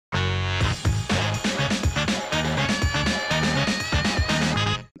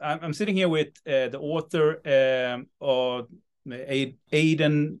I'm sitting here with the author of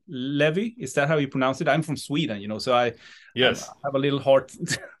Aidan Levy. Is that how you pronounce it? I'm from Sweden, so I Yes, have a little hard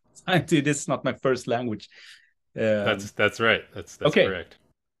time to. This is not my first language. that's right. That's Okay. correct.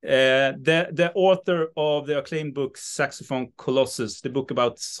 The author of the acclaimed book Saxophone Colossus, the book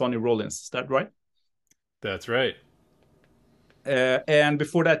about Sonny Rollins. Is that right? That's right. And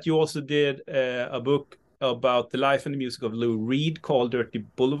before that, you also did a book about the life and the music of Lou Reed called Dirty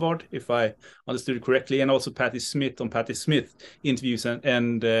Boulevard, if I understood it correctly, and also Patti Smith on Patti Smith interviews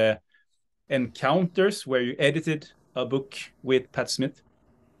and encounters, where you edited a book with Patti Smith.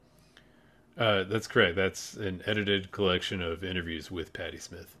 That's correct. That's an edited collection of interviews with Patti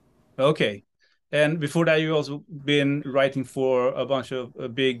Smith. Okay. And before that, you also been writing for a bunch of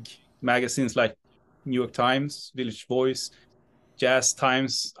big magazines like New York Times, Village Voice, Jazz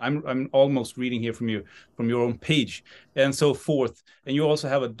Times. I'm almost reading here from your own page and so forth. And you also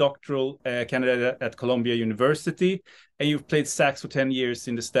have a doctoral candidate at Columbia University, and you've played sax for 10 years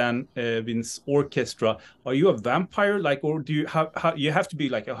in the Stan Vince Orchestra. Are you a vampire, like, or do you how you have to be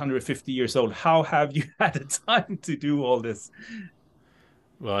like 150 years old? How have you had the time to do all this?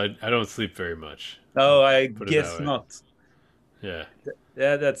 Well, I don't sleep very much. Oh, I Put it that guess way. not. Yeah.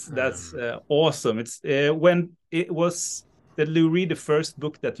 Yeah, that's Um, awesome. It's when it was the Lou Reed the first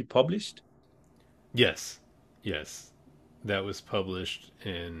book that you published. yes. Yes. That was published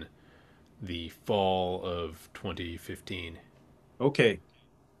in the fall of 2015. Okay,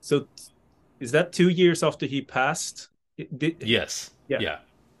 so is that 2 years after he passed? Yes. Yeah. Yeah.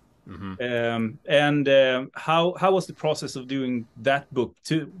 Hmm. And how was the process of doing that book?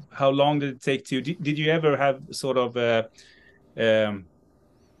 To how long did it take to? Did you ever have sort of um,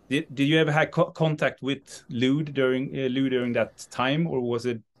 did you ever have contact with Lou during that time, or was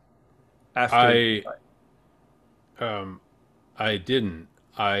it after? I um I didn't.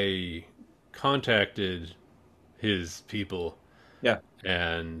 I contacted his people Yeah.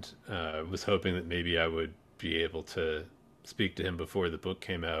 and was hoping that maybe I would be able to speak to him before the book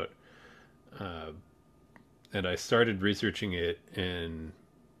came out. Uh, and I started researching it in,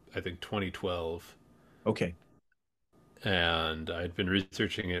 I think, 2012. Okay. And I'd been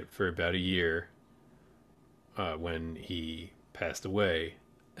researching it for about a year when he passed away.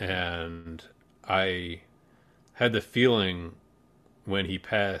 And I had the feeling when he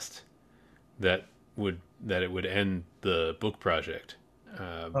passed that that it would end the book project.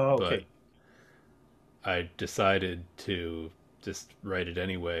 Oh, But okay. I decided to just write it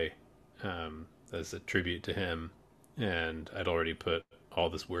anyway as a tribute to him, and I'd already put all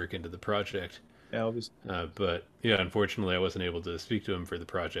this work into the project. Yeah, obviously. But yeah, unfortunately, I wasn't able to speak to him for the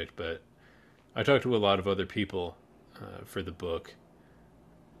project. But I talked to a lot of other people for the book,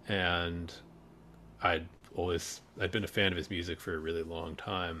 and I'd been a fan of his music for a really long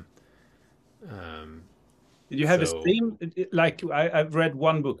time. Um, Did you have the so same, like I've read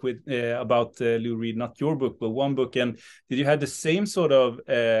one book with about Lou Reed, not your book, but one book, and did you have the same sort of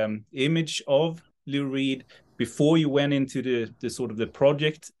image of Lou Reed before you went into the sort of the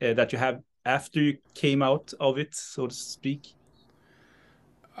project that you have after you came out of it, so to speak?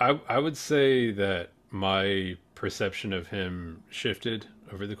 I would say that my perception of him shifted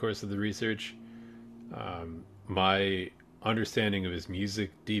over the course of the research. My understanding of his music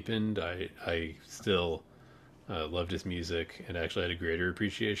deepened. I still loved his music and actually had a greater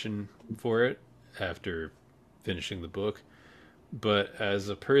appreciation for it after finishing the book. But as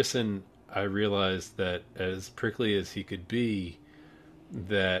a person, I realized that as prickly as he could be,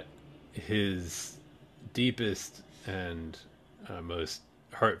 that his deepest and most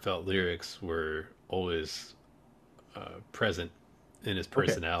heartfelt lyrics were always present in his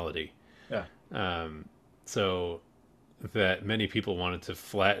Okay. personality. Yeah. Um, so that many people wanted to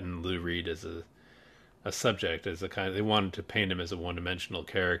flatten Lou Reed as a subject, as a kind of, they wanted to paint him as a one dimensional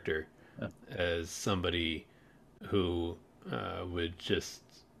character, Yeah. as somebody who would just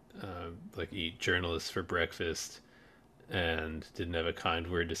like eat journalists for breakfast and didn't have a kind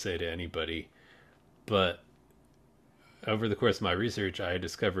word to say to anybody. But over the course of my research, I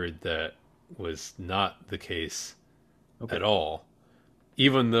discovered that was not the case at Okay. all.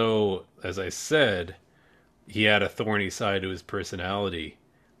 Even though, as I said, he had a thorny side to his personality,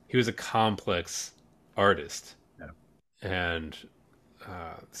 he was a complex artist. Yeah. And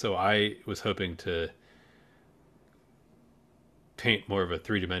so I was hoping to paint more of a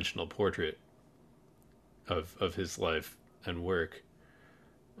three dimensional portrait of his life and work.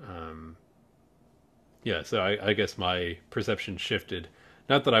 Um, yeah, so I guess my perception shifted.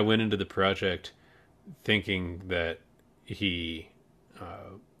 Not that I went into the project thinking that he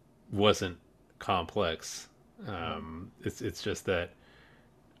wasn't complex. It's just that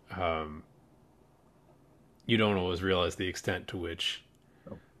um, you don't always realize the extent to which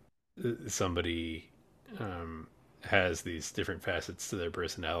Oh, somebody um, has these different facets to their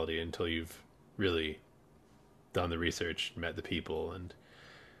personality until you've really done the research, met the people, and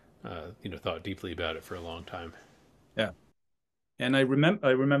thought deeply about it for a long time. yeah. And I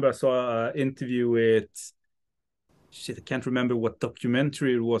remember I saw an interview with shit. I can't remember what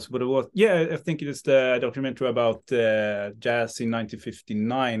documentary it was, but it was, yeah, I think it is the documentary about jazz in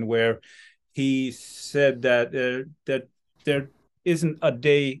 1959, where he said that there isn't a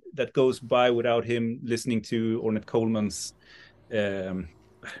day that goes by without him listening to Ornette Coleman's um,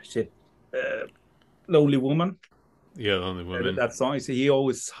 shit, uh, "Lonely Woman." Yeah, the only woman. That song, he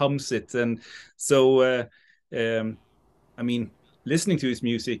always hums it, and so um, I mean, listening to his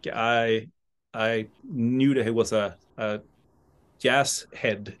music, I knew that he was a jazz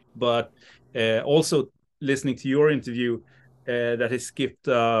head, but also listening to your interview, that he skipped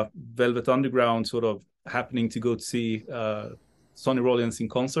Velvet Underground, sort of happening to go to see Sonny Rollins in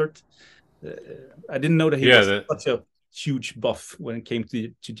concert. Uh, I didn't know that he Yeah, was that such a huge buff when it came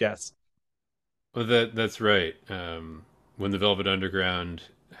to jazz. well, that's right. When the Velvet Underground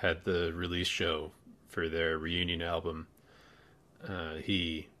had the release show for their reunion album,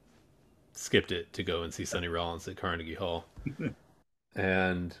 he skipped it to go and see Sonny Rollins at Carnegie Hall,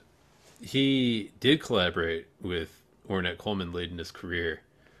 and he did collaborate with Ornette Coleman late in his career,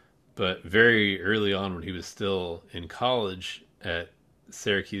 but very early on when he was still in college at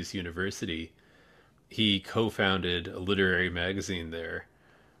Syracuse University, he co-founded a literary magazine there,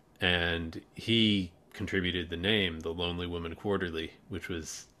 and he contributed the name The Lonely Woman Quarterly, which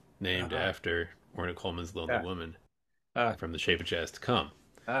was named Ah, after Ornette Coleman's Lonely yeah. Woman Ah, from The Shape of Jazz to Come.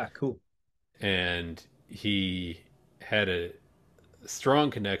 cool. And he had a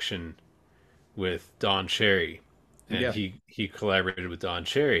strong connection with Don Cherry, and Yeah, he collaborated with Don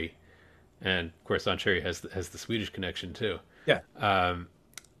Cherry, and of course Don Cherry has the Swedish connection too. yeah. Um,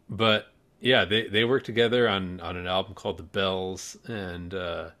 but yeah, they worked together on an album called The Bells, and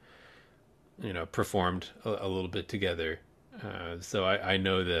performed a little bit together. So I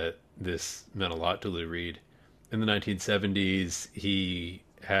know that this meant a lot to Lou Reed. In the 1970s, he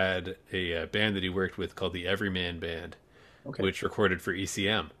had a band that he worked with called the Everyman Band, Okay. which recorded for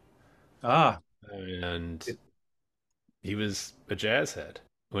ECM. Ah, And he was a jazz head.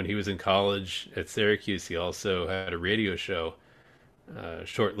 When he was in college at Syracuse, he also had a radio show,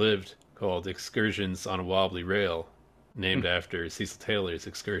 short lived, called Excursions on a Wobbly Rail, mm, named after Cecil Taylor's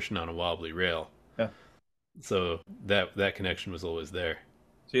Excursion on a Wobbly Rail. yeah. So that connection was always there.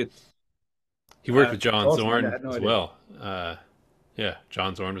 Shit. He worked with That's John awesome. I Zorn had no as idea. well. Yeah,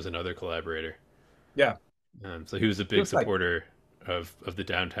 John Zorn was another collaborator. Yeah. So he was a big Feels like supporter of the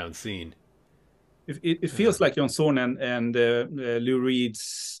downtown scene. it feels Um, like John Zorn and Lou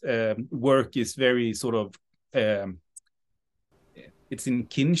Reed's work is very sort of um, it's in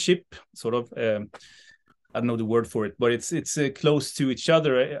kinship, sort of. I don't know the word for it, but it's close to each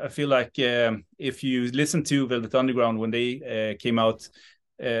other. I feel like if you listen to Velvet Underground when they came out,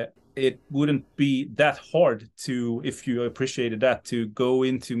 uh, it wouldn't be that hard to, if you appreciated that, to go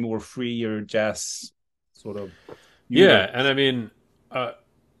into more freer jazz sort of yeah, and universe. I mean, uh,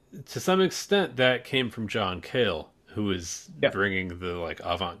 to some extent, that came from John Cale, who was Yeah. bringing the like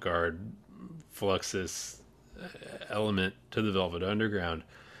avant-garde Fluxus element to the Velvet Underground.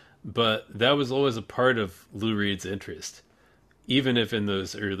 But that was always a part of Lou Reed's interest, even if in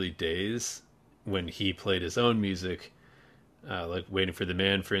those early days when he played his own music, like Waiting for the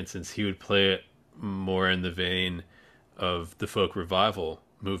Man, for instance, he would play it more in the vein of the folk revival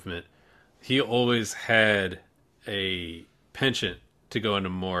movement. He always had a penchant to go in a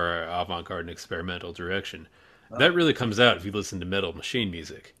more avant-garde and experimental direction. Ah, That really comes out if you listen to Metal Machine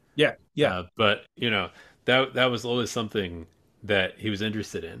music. yeah. Yeah. But that was always something that he was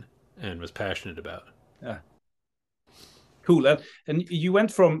interested in and was passionate about. Yeah. Cool. And you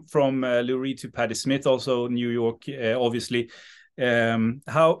went from Lou Reed to Patti Smith, also New York, obviously.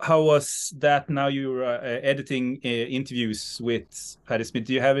 How was that? Now you're editing interviews with Patti Smith.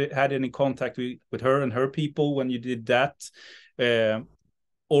 Do you have had any contact with her and her people when you did that, uh,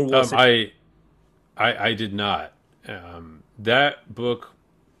 or was Um, it? I I did not. That book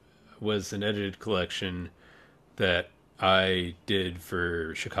was an edited collection that I did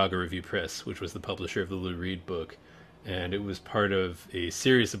for Chicago Review Press, which was the publisher of the Lou Reed book. And it was part of a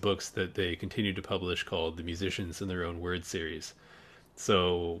series of books that they continued to publish called the Musicians in Their Own Words series.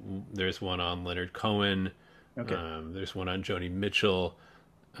 So there's one on Leonard Cohen, Okay. there's one on Joni Mitchell,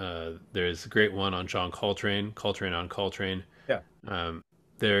 there's a great one on John Coltrane, Coltrane on Coltrane. Yeah. Um,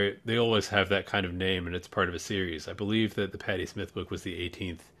 they always have that kind of name, and it's part of a series. I believe that the Patti Smith book was the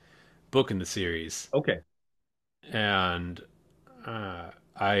 18th book in the series, Okay. and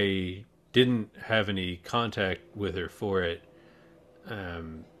I didn't have any contact with her for it.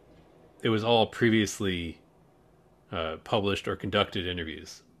 Um, it was all previously published or conducted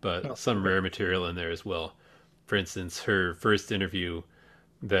interviews, but Oh, some okay. rare material in there as well. For instance, her first interview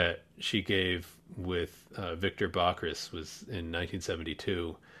that she gave with Victor Bakris was in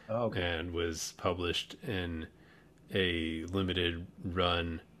 1972 Oh, okay. and was published in a limited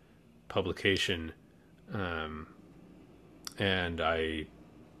run publication. Um, and I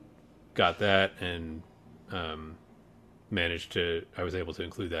got that and um, I was able to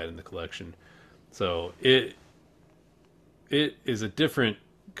include that in the collection. So it is a different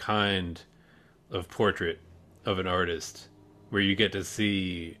kind of portrait of an artist where you get to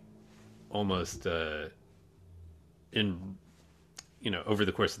see almost in over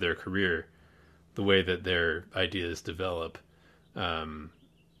the course of their career the way that their ideas develop, um,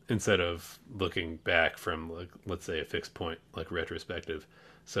 instead of looking back from, like, let's say, a fixed point, like retrospective.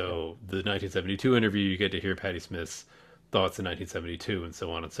 Yeah. So the 1972 interview, you get to hear Patti Smith's thoughts in 1972 and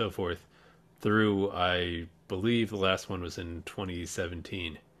so on and so forth through, I believe the last one was in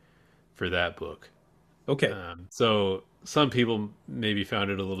 2017 for that book. Okay. So some people maybe found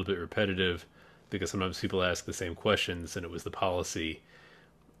it a little bit repetitive because sometimes people ask the same questions, and it was the policy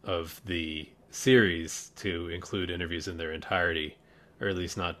of the series to include interviews in their entirety, or at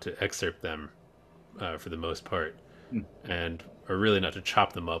least not to excerpt them for the most part, Mm. and or really not to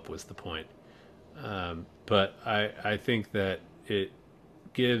chop them up was the point. But I think that it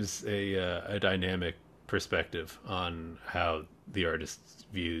gives a dynamic perspective on how the artist's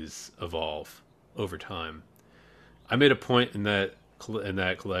views evolve over time. I made a point in that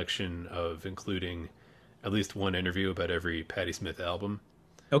collection of including at least one interview about every Patti Smith album.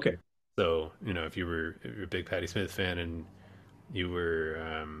 Okay. So, if you're a big Patti Smith fan and you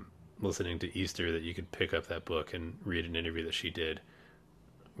were listening to Easter, that you could pick up that book and read an interview that she did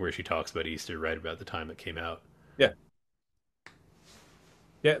where she talks about Easter right about the time it came out. Yeah.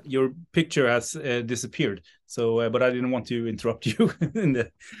 Yeah. Your picture has disappeared. So, but I didn't want to interrupt you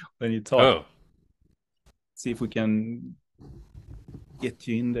when you talk. Oh, See if we can get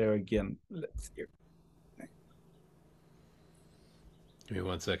you in there again. Let's see. give me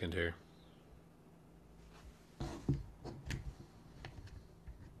 1 second here.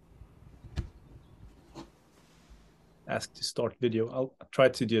 Ask to start video. I'll try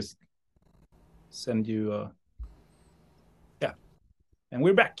to just send you. Yeah, and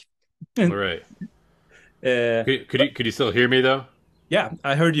we're back. All right. uh, Could you still hear me though? yeah,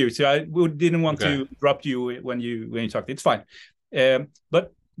 I heard you. So I didn't want Okay. to interrupt you when you talked. It's fine.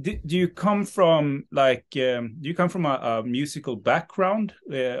 But do you come from do you come from a musical background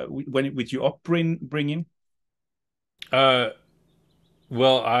with your upbringing? Uh,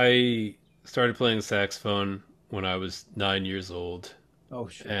 well, I started playing the saxophone when I was 9 years old, Oh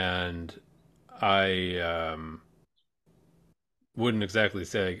shit. and I wouldn't exactly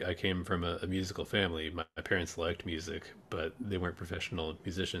say I came from a musical family. My parents liked music, but they weren't professional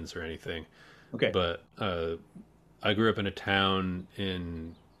musicians or anything. Okay. But I grew up in a town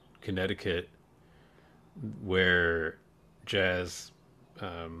in Connecticut where jazz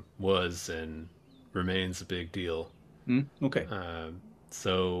was and remains a big deal. Mm, okay.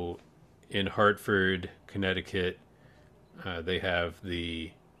 So in Hartford, Connecticut, they have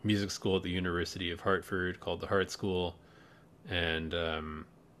the music school at the University of Hartford called the Hart School, and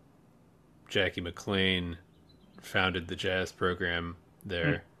Jackie McLean founded the jazz program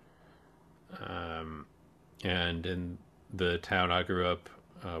Mm, there. And in the town I grew up,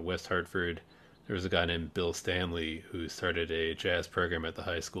 West Hartford, there was a guy named Bill Stanley who started a jazz program at the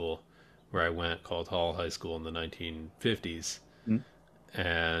high school where I went, called Hall High School, in the 1950s. mm,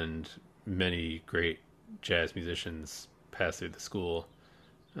 And many great jazz musicians passed through the school,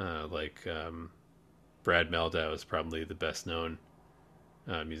 like Brad Meldau is probably the best known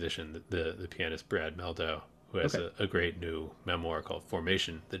musician, the pianist Brad Meldau, who has okay. a great new memoir called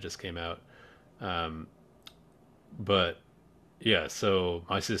Formation that just came out. But yeah, so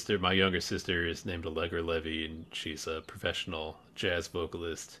my younger sister, is named Allegra Levy, and she's a professional jazz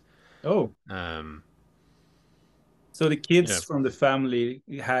vocalist. Oh, Um, so the yeah, kids from the family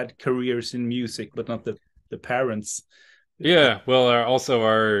had careers in music, but not the parents. yeah. Well,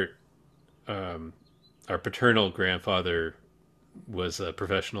 um, our paternal grandfather was a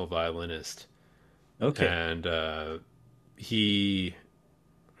professional violinist, Okay. and he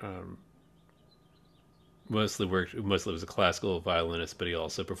um, mostly was a classical violinist, but he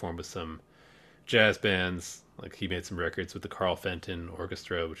also performed with some jazz bands. Like, he made some records with the Carl Fenton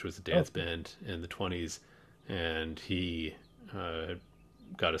Orchestra, which was a Oh, dance band in the 20s, and he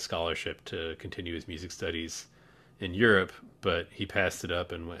got a scholarship to continue his music studies in Europe, but he passed it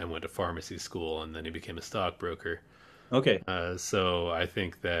up and, went to pharmacy school, and then he became a stockbroker. Okay. So I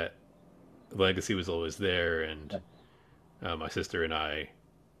think that legacy was always there, and Yeah. my sister and I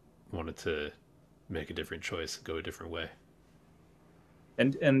wanted to make a different choice, go a different way.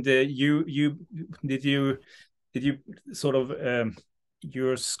 And you did you did you sort of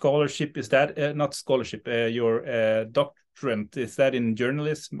your scholarship, is that not scholarship, your doctorate, is that in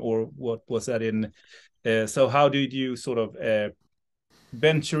journalism, or what was that in? So how did you sort of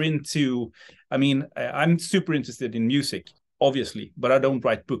venture into, I mean, I'm super interested in music, obviously, but I don't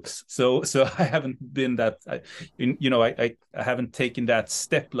write books, so I haven't been that I haven't taken that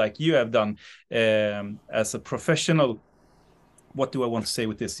step like you have done as a professional. What do I want to say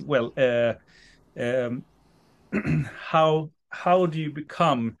with this? Well, um, how do you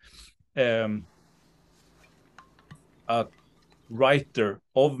become um, a writer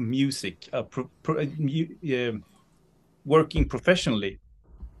of music, working professionally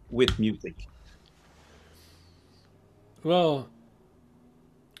with music? Well,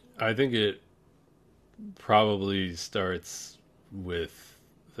 I think it probably starts with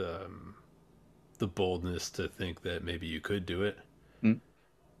the boldness to think that maybe you could do it. Mm.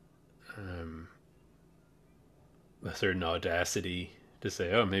 Um, a certain audacity to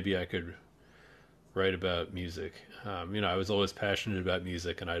say, "Oh, maybe I could write about music." I was always passionate about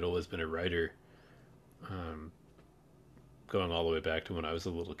music, and I'd always been a writer, um, going all the way back to when I was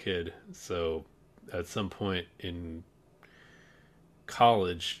a little kid. So, at some point in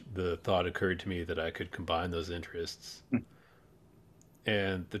college, the thought occurred to me that I could combine those interests. Mm.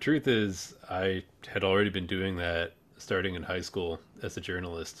 And the truth is, I had already been doing that starting in high school as a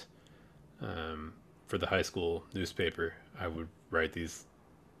journalist. For the high school newspaper, I would write these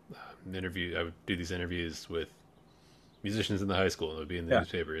I would do these interviews with musicians in the high school, and it would be in the Yeah.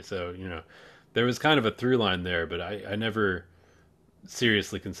 newspaper. So, there was kind of a through line there, but I never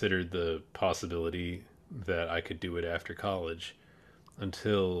seriously considered the possibility that I could do it after college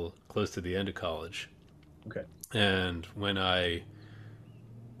until close to the end of college. Okay. And when I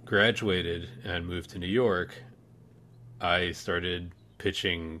graduated and moved to New York, I started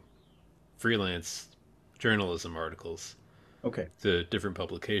pitching freelance journalism articles Okay. to different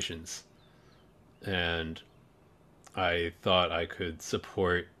publications. And I thought I could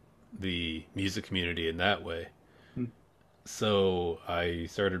support the music community in that way. Mm. So I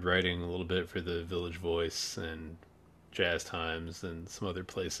started writing a little bit for the Village Voice and Jazz Times and some other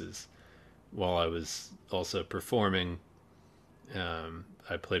places while I was also performing.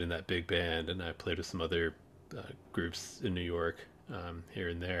 I played in that big band, and I played with some other groups in New York, here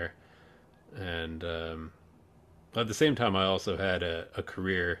and there. And at the same time, I also had a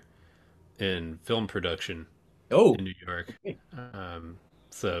career in film production Oh. in New York. Okay. Um,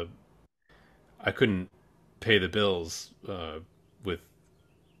 so I couldn't pay the bills with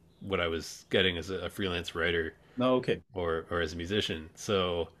what I was getting as a freelance writer No. Okay. or as a musician.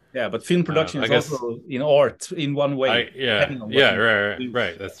 So Yeah, but film production I is guess also in art in one way, yeah, depending on what yeah, you do.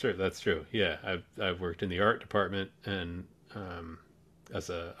 right. That's true. Yeah, I've worked in the art department and as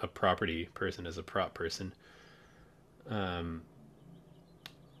a property person, as a prop person. Um,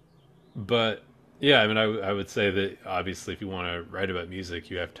 but yeah, I mean, I would say that obviously, if you want to write about music,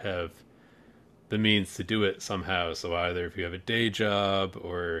 you have to have the means to do it somehow. So either if you have a day job,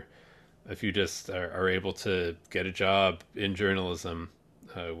 or if you just are able to get a job in journalism,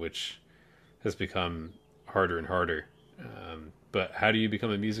 which has become harder and harder. But how do you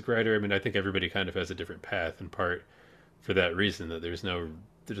become a music writer? I mean, I think everybody kind of has a different path, in part for that reason that there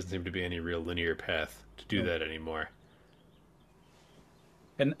doesn't seem to be any real linear path to do No. that anymore.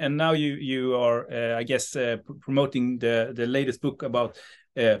 And now you are, I guess, promoting the latest book about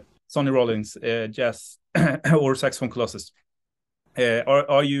Sonny Rollins, jazz or Saxophone Colossus.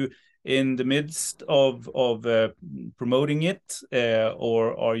 Are you in the midst of promoting it,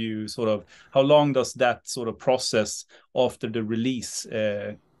 or are you sort of, how long does that sort of process after the release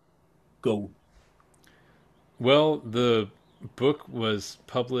go? Well, the book was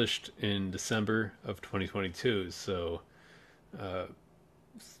published in December of 2022, so uh,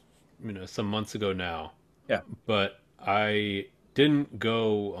 some months ago now. Yeah. But I didn't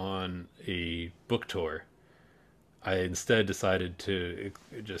go on a book tour. I instead decided to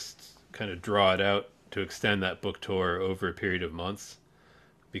just kind of draw it out to extend that book tour over a period of months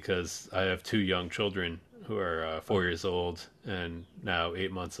because I have two young children who are 4 years old and now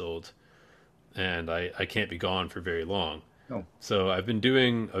 8 months old, and I can't be gone for very long. No. So I've been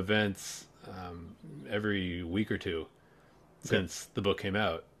doing events every week or two Okay. since the book came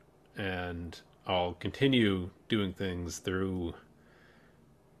out, and I'll continue doing things through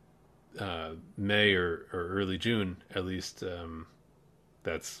May or early June, at least.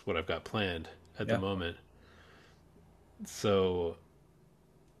 That's what I've got planned at the Yeah, moment. So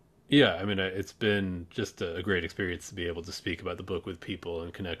yeah, I mean, it's been just a great experience to be able to speak about the book with people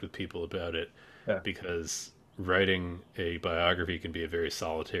and connect with people about it, yeah, because writing a biography can be a very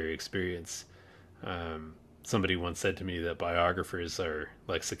solitary experience. Um, Somebody once said to me that biographers are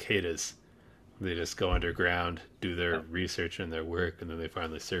like cicadas. They just go underground, do their yeah. research and their work, and then they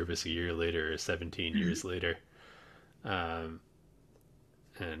finally surface a year later or 17 years later, um,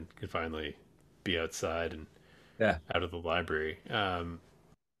 and can finally be outside and Yeah. out of the library.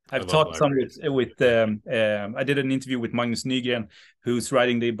 I I've love talked some libraries. with I did an interview with Magnus Nygren, who's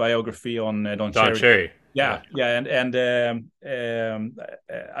writing the biography on Don Don Cherry. Cherry. Yeah. Yeah, yeah,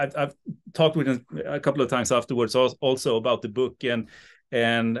 I've talked with him a couple of times afterwards also about the book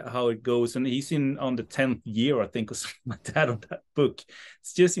and how it goes. And he's in on the 10th year, I think, or something like that on that book.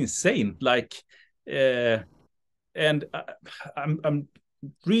 It's just insane. Like, and I'm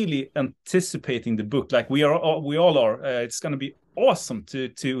really anticipating the book. Like we all are. It's going to be awesome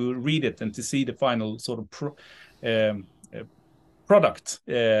to read it and to see the final sort of um, uh, product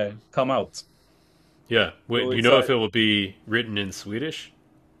come out. Yeah. Wait, So do you it's know if it will be written in Swedish?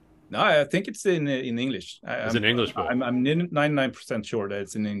 no, I think it's in English. It's an English book. I'm 99% sure that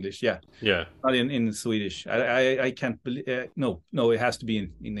it's in English. Yeah, Yeah. not in Swedish. I can't believe. No, it has to be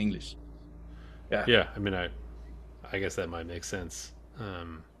in English. Yeah. Yeah. I mean, I guess that might make sense.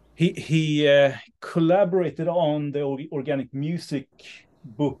 He collaborated on the organic music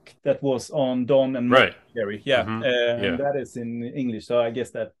book that was on Don and Right. Jerry. Yeah, Mm-hmm. and Yeah. that is in English. So I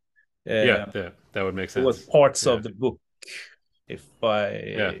guess that Yeah. uh, That would make it was sense. parts Yeah. of the book, if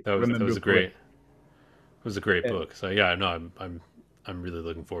Yeah. I That remember was a great correctly. it was a great Uh, book. So yeah, no, I'm really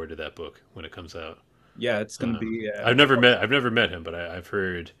looking forward to that book when it comes out. yeah, it's gonna be. I've never met him, but I've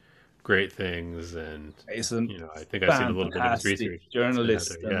heard great things, and He's a I think I've seen a little bit of his fantastic research that's been out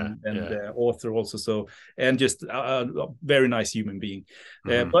there. journalist Yeah. and Yeah. author also. So and just a very nice human being.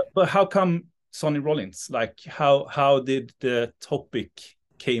 Hmm. But how come Sonny Rollins? Like how did the topic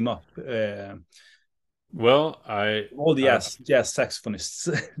came up? Well, All the I've jazz saxophonists.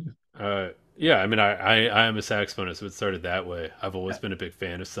 yeah, I mean, I am a saxophonist, so it started that way. I've always been a big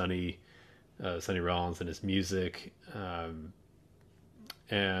fan of Sonny Rollins and his music,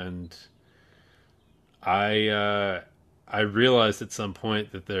 and I I realized at some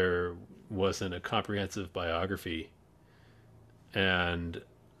point that there wasn't a comprehensive biography, and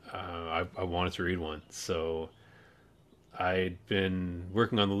I wanted to read one. So I'd been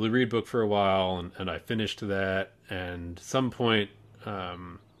working on the Lou Reed book for a while, and I finished that. And some point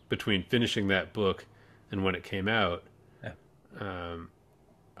between finishing that book and when it came out, Yeah, um,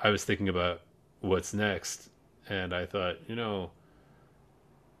 I was thinking about what's next, and I thought,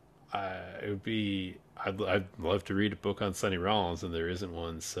 it would be I'd love to read a book on Sonny Rollins, and there isn't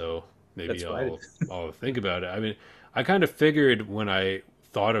one, so maybe that's right. I'll think about it. I mean, I kind of figured when I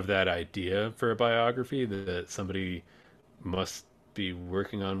thought of that idea for a biography that somebody must be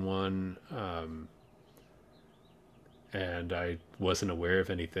working on one, and I wasn't aware of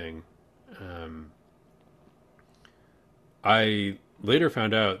anything. Um, I later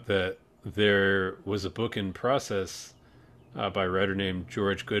found out that there was a book in process by a writer named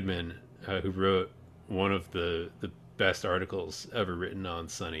George Goodman, who wrote one of the best articles ever written on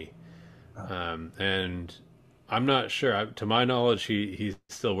Sonny. Ah, And I'm not sure. To my knowledge, he's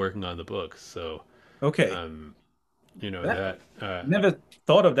still working on the book. So, okay. um, That, that never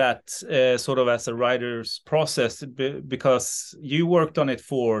thought of that sort of as a writer's process because you worked on it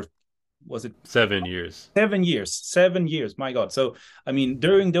for was it 7 years. 7 years? 7 years, my God. So I mean,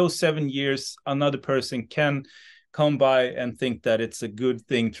 during those 7 years, another person can come by and think that it's a good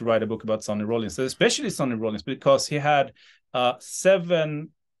thing to write a book about Sonny Rollins, especially Sonny Rollins, because he had a 7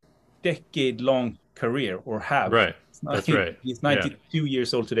 decade long career or have. Right. That's right. He's Yeah. 92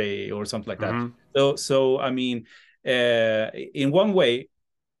 years old today or something like that. Hmm. So I mean, in one way,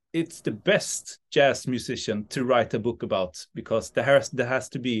 it's the best jazz musician to write a book about because there has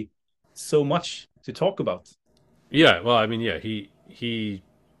to be so much to talk about. Yeah. Well, I mean, yeah, he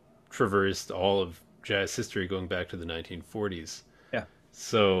traversed all of jazz history going back to the 1940s. Yeah,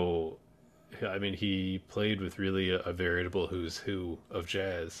 So, I mean, he played with really a veritable who's who of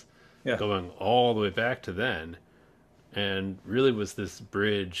jazz, yeah, going all the way back to then, and really was this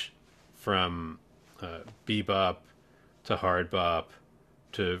bridge from bebop to hard bop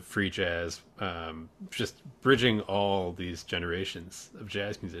to free jazz, just bridging all these generations of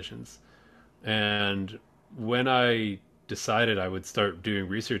jazz musicians. And when I decided I would start doing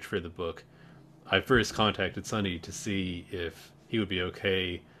research for the book, I first contacted Sonny to see if he would be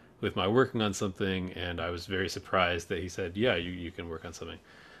okay with my working on something, and I was very surprised that he said, "Yeah, you can work on something,"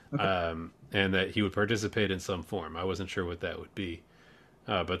 Okay. and that he would participate in some form. I wasn't sure what that would be,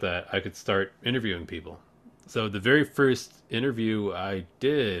 but that I could start interviewing people. So the very first interview I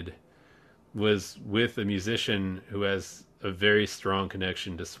did was with a musician who has a very strong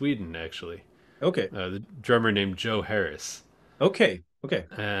connection to Sweden, actually. Okay. The drummer named Joe Harris, Okay. Okay.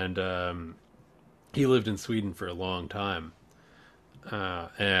 and he lived in Sweden for a long time.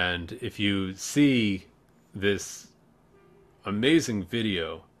 And if you see this amazing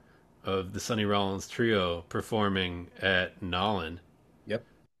video of the Sonny Rollins trio performing at Nollen Yep.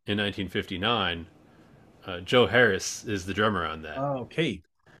 in 1959, Joe Harris is the drummer on that. Ah, okay.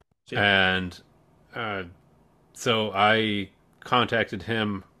 Shit. And uh, so I contacted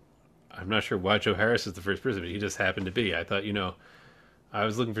him. I'm not sure why Joe Harris is the first person, but he just happened to be. I thought, I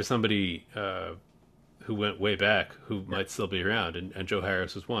was looking for somebody who went way back who Yeah. might still be around, and Joe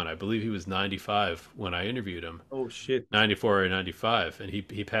Harris was one. I believe he was 95 when I interviewed him, Oh shit. 94 or 95, and he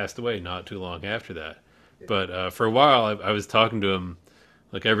passed away not too long after that. Yeah. But for a while, I was talking to him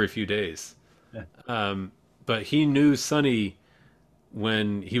like every few days. Yeah. But he knew Sonny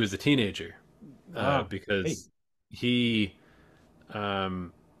when he was a teenager Ah, hey. because he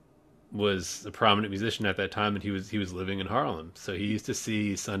um, was a prominent musician at that time, and he was living in Harlem. So he used to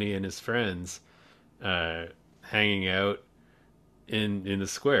see Sonny and his friends uh, hanging out in the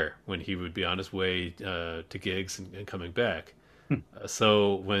square when he would be on his way to gigs and coming back. Hmm.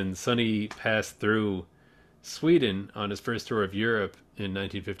 So when Sonny passed through Sweden on his first tour of Europe in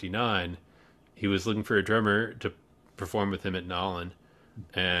 1959, he was looking for a drummer to perform with him at Nollen,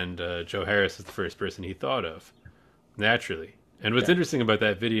 and Joe Harris is the first person he thought of, naturally. And what's Yeah. interesting about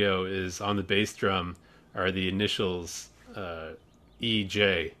that video is on the bass drum are the initials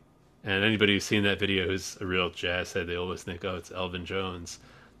EJ. And anybody who's seen that video who's a real jazz head, they always think, oh, it's Elvin Jones.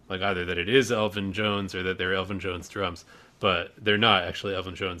 Like either that it is Elvin Jones or that they're Elvin Jones drums. But they're not actually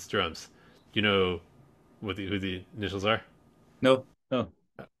Elvin Jones drums. Do you know who the initials are? No. No.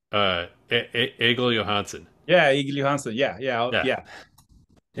 Egil Johansson. Yeah, Eagle Johansson. Yeah. Yeah. Yeah, Yeah. Yeah.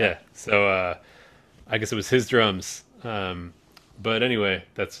 yeah. So I guess it was his drums. But anyway,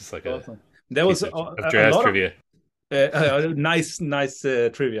 that's just like a Awesome. There was piece of a jazz lot of trivia. nice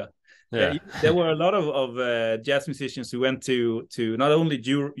trivia. Yeah. There were a lot of jazz musicians who went to not only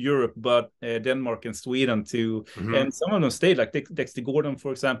Europe but Denmark and Sweden too, Hmm. and some of them stayed, like Dexter Gordon,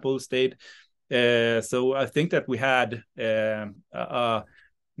 for example, stayed. So I think that we had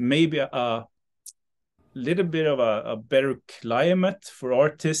maybe a little bit of a better climate for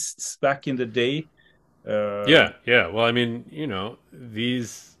artists back in the day. Yeah, yeah. Well, I mean,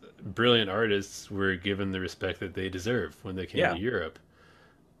 these brilliant artists were given the respect that they deserve when they came to Yeah, Europe.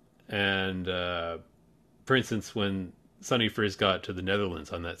 And for instance, when Sonny first got to the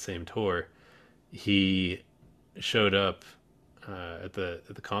Netherlands on that same tour, he showed up at the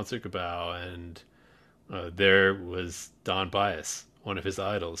Concertgebouw, and there was Don Byas, one of his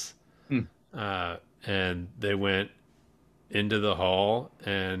idols, mm, uh, and they went into the hall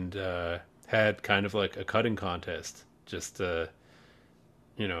and had kind of like a cutting contest, just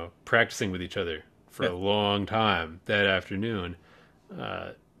practicing with each other for yeah, a long time that afternoon.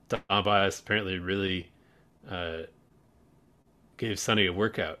 Don Bias apparently really uh, gave Sonny a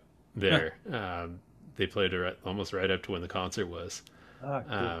workout yeah. there. They played it almost right up to when the concert was, Ah,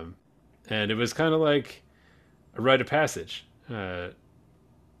 cool. um, and it was kind of like a rite of passage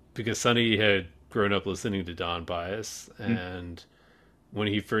because Sonny had grown up listening to Don Bias, Mm, and when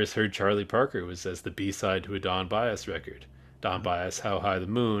he first heard Charlie Parker, it was as the B side to a Don Bias record. Don ah, Bias, How High the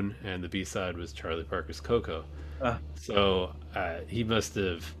Moon, and the B side was Charlie Parker's Coco. ah, So he must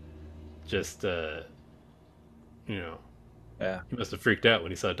have just, you know, yeah, he must have freaked out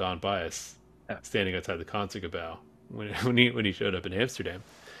when he saw Don Bias yeah. standing outside the Concertgebouw when he showed up in Amsterdam.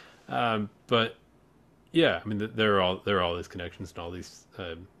 But yeah, I mean, there are all these connections and all these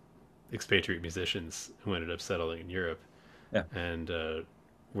expatriate musicians who ended up settling in Europe Yeah. and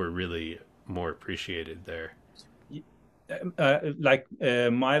were really more appreciated there. Like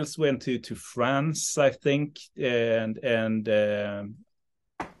Miles went to France, I think, and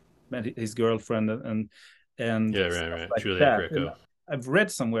met his girlfriend and Yeah, right, stuff right. like Juliet that. And Greco. I've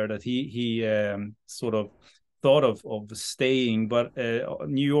read somewhere that he sort of thought of staying, but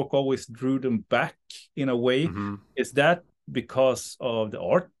New York always drew them back in a way. Hmm. Is that because of the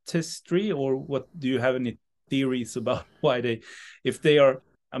artistry, or what? Do you have any theories about why they, if they are,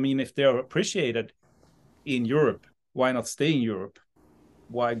 I mean, if they are appreciated in Europe, why not stay in Europe?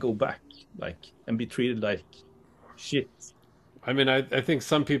 Why go back, like, and be treated like shit? I mean, I think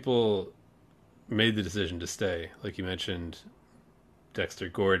some people made the decision to stay, like you mentioned. Dexter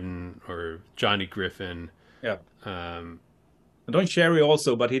Gordon or Johnny Griffin. Yeah. Um, Don Cherry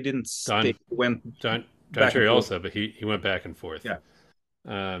also, but he didn't stay. Don Went Don back and Cherry forth. also, but he went back and forth. Yeah.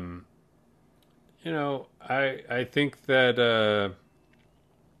 Um, I think that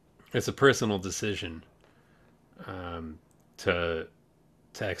it's a personal decision um, to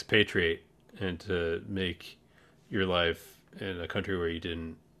to expatriate and to make your life in a country where you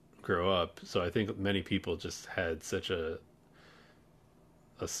didn't grow up. So I think many people just had such a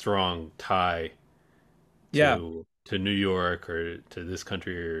strong tie Yeah. to New York or to this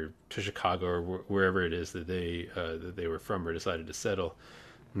country or to Chicago or wherever it is that they were from or decided to settle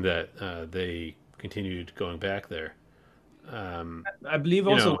that they continued going back there. Um, I believe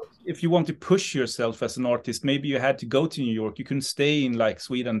you also know, if you want to push yourself as an artist, maybe you had to go to New York. You couldn't stay in like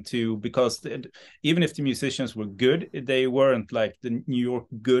Sweden too, because even if the musicians were good, they weren't like the New York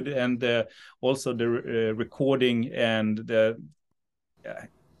good, and also the recording and the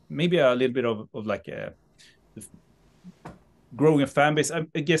maybe a little bit of like a growing a fan base. I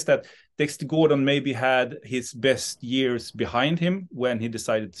guess that Dexter Gordon maybe had his best years behind him when he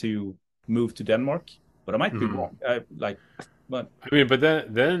decided to move to Denmark, but I might be mhm. wrong. Like, but I mean, but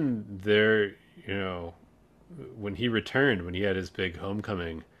then there, you know, when he returned, when he had his big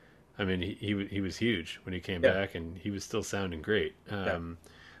homecoming, I mean, he was huge when he came yeah, back, and he was still sounding great. yeah.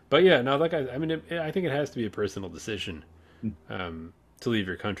 But yeah, no, like I mean, I think it has to be a personal decision Mm. to leave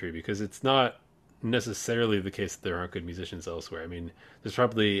your country because it's not necessarily the case that there aren't good musicians elsewhere. I mean, there's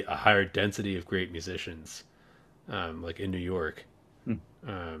probably a higher density of great musicians, like in New York,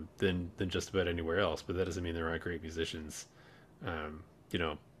 Mm. than just about anywhere else. But that doesn't mean there aren't great musicians, um, you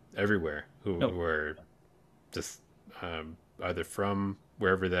know, everywhere No, who are just either from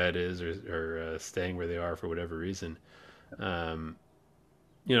wherever that is or staying where they are for whatever reason. Um,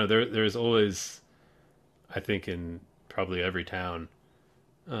 there's always, I think, in probably every town,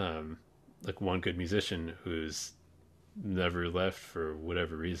 um, like one good musician who's never left for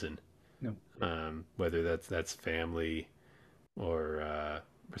whatever reason, no. whether that's family or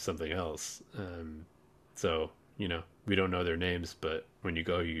something else. So we don't know their names, but when you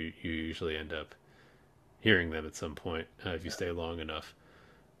go, you usually end up hearing them at some point if you stay long enough.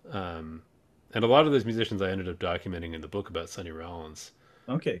 Um, and a lot of those musicians I ended up documenting in the book about Sonny Rollins.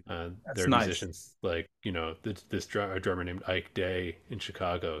 Okay, that's They're nice. musicians like a drummer named Ike Day in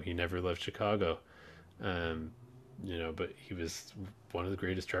Chicago. He never left Chicago, um, but he was one of the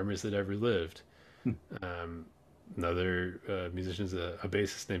greatest drummers that ever lived. Mm. Um, Another musician is a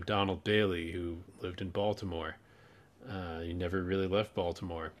bassist named Donald Bailey who lived in Baltimore. He never really left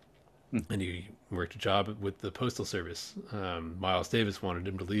Baltimore, Mm. and he worked a job with the Postal Service. Miles Davis wanted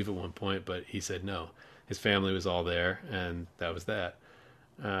him to leave at one point, but he said no. His family was all there, and that was that.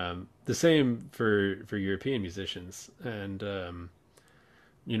 The same for European musicians, and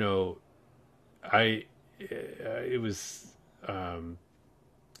you know, I it was um,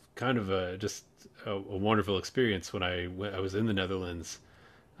 kind of just a wonderful experience when I was in the Netherlands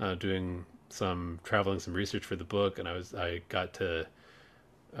doing traveling some research for the book, and I got to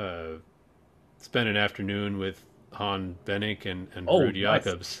uh, spend an afternoon with Han Benink and Oh, Ruud nice.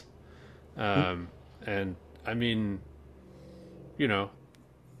 Jacobs, Mm. um, and I mean, you know,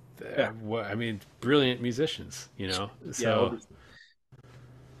 Yeah, I mean, brilliant musicians, yeah. so. Obviously,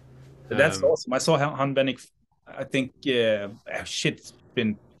 that's Um, awesome. I saw Han Bennick. I think shit, it's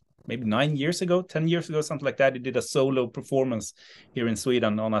been maybe 9 years ago, 10 years ago, something like that. He did a solo performance here in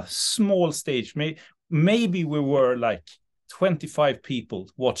Sweden on a small stage. Maybe we were like 25 people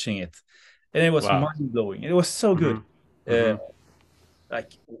watching it, and it was wow. mind blowing. It was so good. Hmm. Uh, Hmm.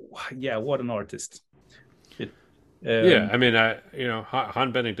 like, yeah, what an artist. It, Yeah, um, I mean,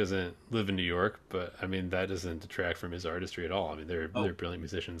 Han Benning doesn't live in New York, but I mean that doesn't detract from his artistry at all. I mean, they're oh, brilliant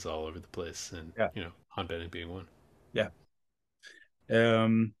musicians all over the place, and yeah, Han Benning being one. yeah.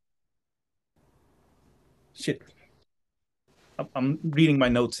 Um, shit, I'm reading my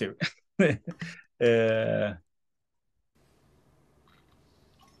notes here. uh,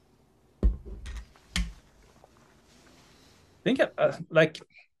 think like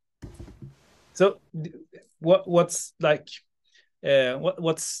so. What's like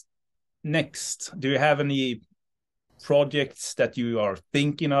what's next? Do you have any projects that you are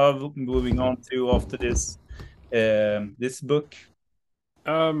thinking of moving on to after this book?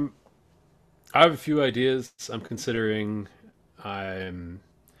 Um, I have a few ideas. I'm considering. I'm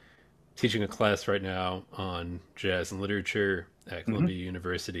teaching a class right now on jazz and literature at Hmm. Columbia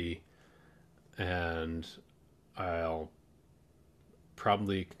University, and I'll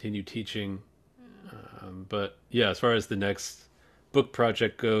probably continue teaching. But yeah, as far as the next book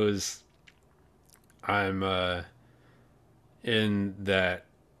project goes, I'm in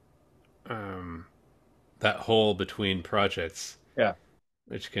um, that hole between projects, Yeah.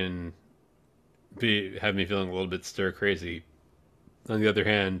 which can be have me feeling a little bit stir crazy. On the other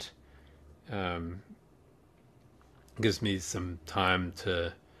hand, um, gives me some time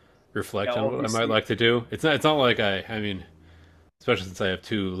to Yeah, reflect on what I might obviously. like to do. It's not like I mean, especially since I have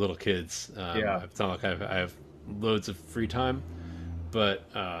two little kids. Yeah. It's not like I have loads of free time, but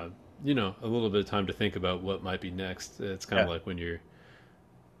a little bit of time to think about what might be next. It's kind of Yeah. like when you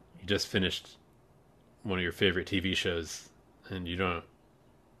just finished one of your favorite TV shows and you don't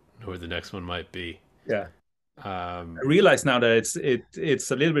know where the next one might be. Yeah. Um, I realize now that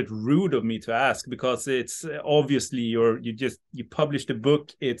it's a little bit rude of me to ask, because it's obviously you published a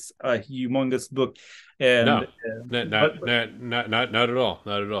book. It's a humongous book, and no, not, but not not not not not at all,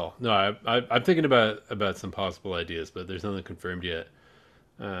 not at all. No, I'm thinking about some possible ideas, but there's nothing confirmed yet.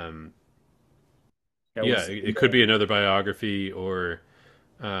 Um, I yeah, was it could be another biography, or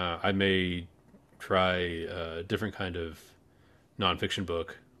I may try a different kind of nonfiction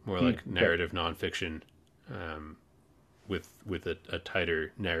book, more like okay. narrative nonfiction, um, with a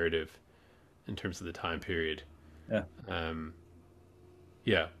tighter narrative in terms of the time period. Yeah, Um,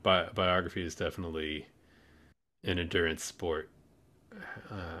 yeah, biography is definitely an endurance sport.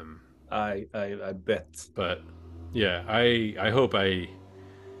 Um, I bet. but yeah, I hope I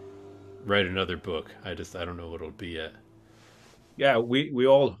write another book. I don't know what it'll be yet. Yeah, we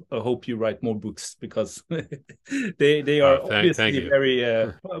all hope you write more books, because they are Thank obviously you. very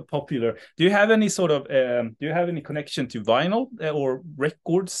popular. Do you have any sort of do you have any connection to vinyl or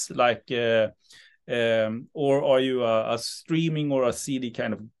records, like or are you a streaming or a CD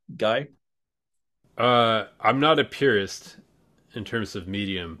kind of guy? I'm not a purist in terms of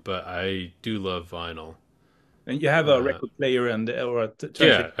medium, but I do love vinyl. And you have a Uh, record player and or a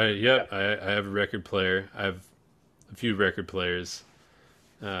turntable? yeah, yep. I have a record player. I have a few record players.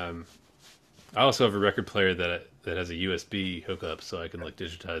 Um, I also have a record player that has a USB hookup, so I can like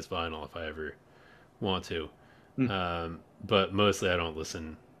digitize vinyl if I ever want to. Mm. But mostly I don't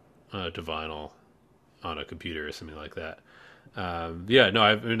listen to vinyl on a computer or something like that. Yeah, no,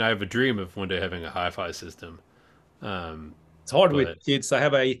 I mean I have a dream of one day having a hi-fi system. Um, It's hard with but kids. I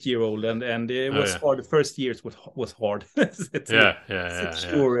have an 8-year-old, and it oh was yeah, hard. The first years was hard to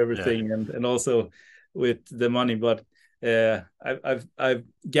secure yeah. everything, and also with the money. But I've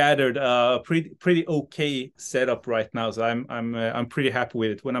gathered a pretty okay setup right now, so I'm pretty happy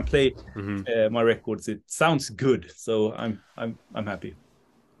with it. When I play Hmm. my records, it sounds good, so I'm happy.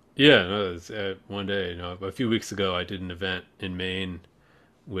 Yeah, no, one day, a few weeks ago, I did an event in Maine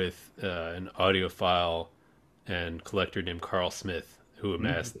with an audiophile and collector named Carl Smith, who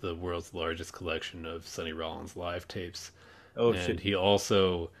Mm. amassed the world's largest collection of Sonny Rollins live tapes. Oh And shit! he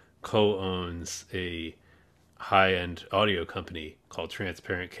also co owns a high end audio company called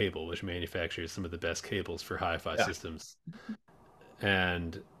Transparent Cable, which manufactures some of the best cables for hi fi Yeah. systems.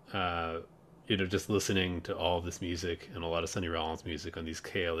 And, uh, just listening to all this music and a lot of Sonny Rollins music on these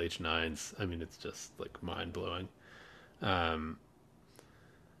KLH 9s, I mean, it's just like mind blowing. Um,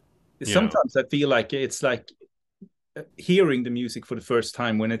 you know, Sometimes I feel like it's like hearing the music for the first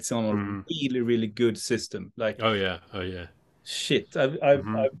time when it's on a mhm. really good system. Like Oh yeah, oh yeah. shit,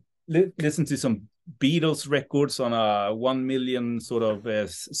 Hmm. I've listened to some Beatles records on a 1 million sort of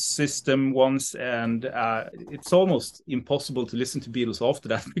system once, and it's almost impossible to listen to Beatles after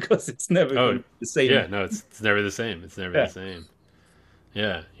that because it's never going Oh to be the same. yeah, no, it's never the same. It's never the Yeah, same.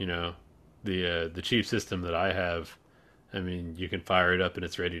 Yeah, the cheap system that I have. I mean, you can fire it up and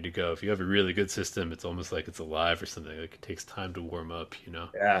it's ready to go. If you have a really good system, it's almost like it's alive or something. Like it takes time to warm up.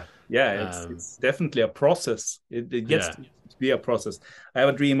 yeah. Um, It's definitely a process. It gets yeah. to be a process. I have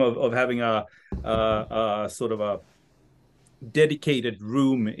a dream of having a sort of a dedicated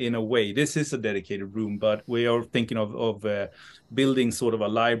room in a way. This is a dedicated room, but we are thinking of building sort of a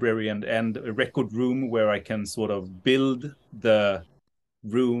library and a record room where I can sort of build the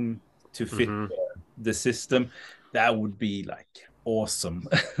room to fit Hmm. the system. That would be like awesome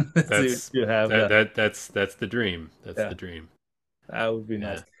That's to have that. that's the dream. That's Yeah. the dream. That would be Yeah.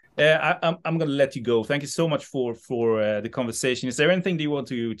 nice. I'm going to let you go. Thank you so much for the conversation. Is there anything that you want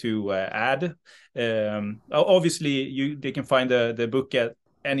to add? Obviously, they can find the book at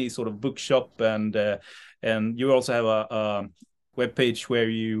any sort of bookshop, and you also have a web page where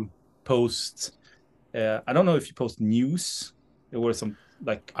you post. I don't know if you post news. There were some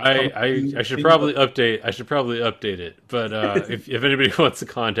like I, I coming should thing, probably update. I should probably update it. But if anybody wants to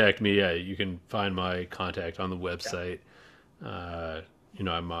contact me, yeah, you can find my contact on the yeah, website. Uh,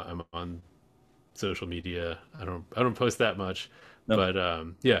 I'm on social media. I don't post that much, no. but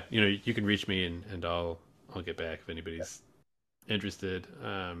yeah, you can reach me and I'll get back if anybody's interested,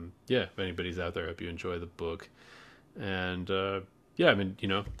 yeah, if anybody's out there, I hope you enjoy the book. And yeah, I mean,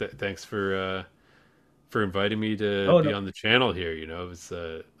 thanks for inviting me to Oh be no, on the channel here. It's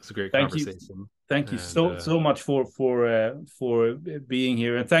a great thank you. conversation. Thank you And so much for being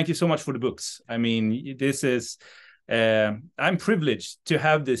here, and thank you so much for the books. I mean, this is I'm privileged to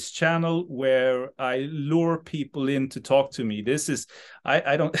have this channel where I lure people in to talk to me. This is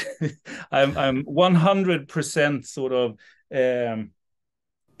I don't I'm 100% sort of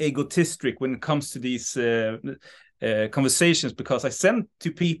egotistic when it comes to these conversations, because I send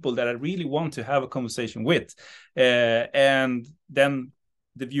to people that I really want to have a conversation with, and then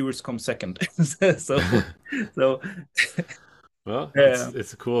the viewers come second. so so well, uh,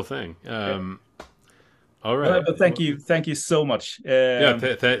 it's a cool thing. All right. but Well, thank you so much. yeah.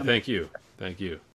 Thank you. Thank you.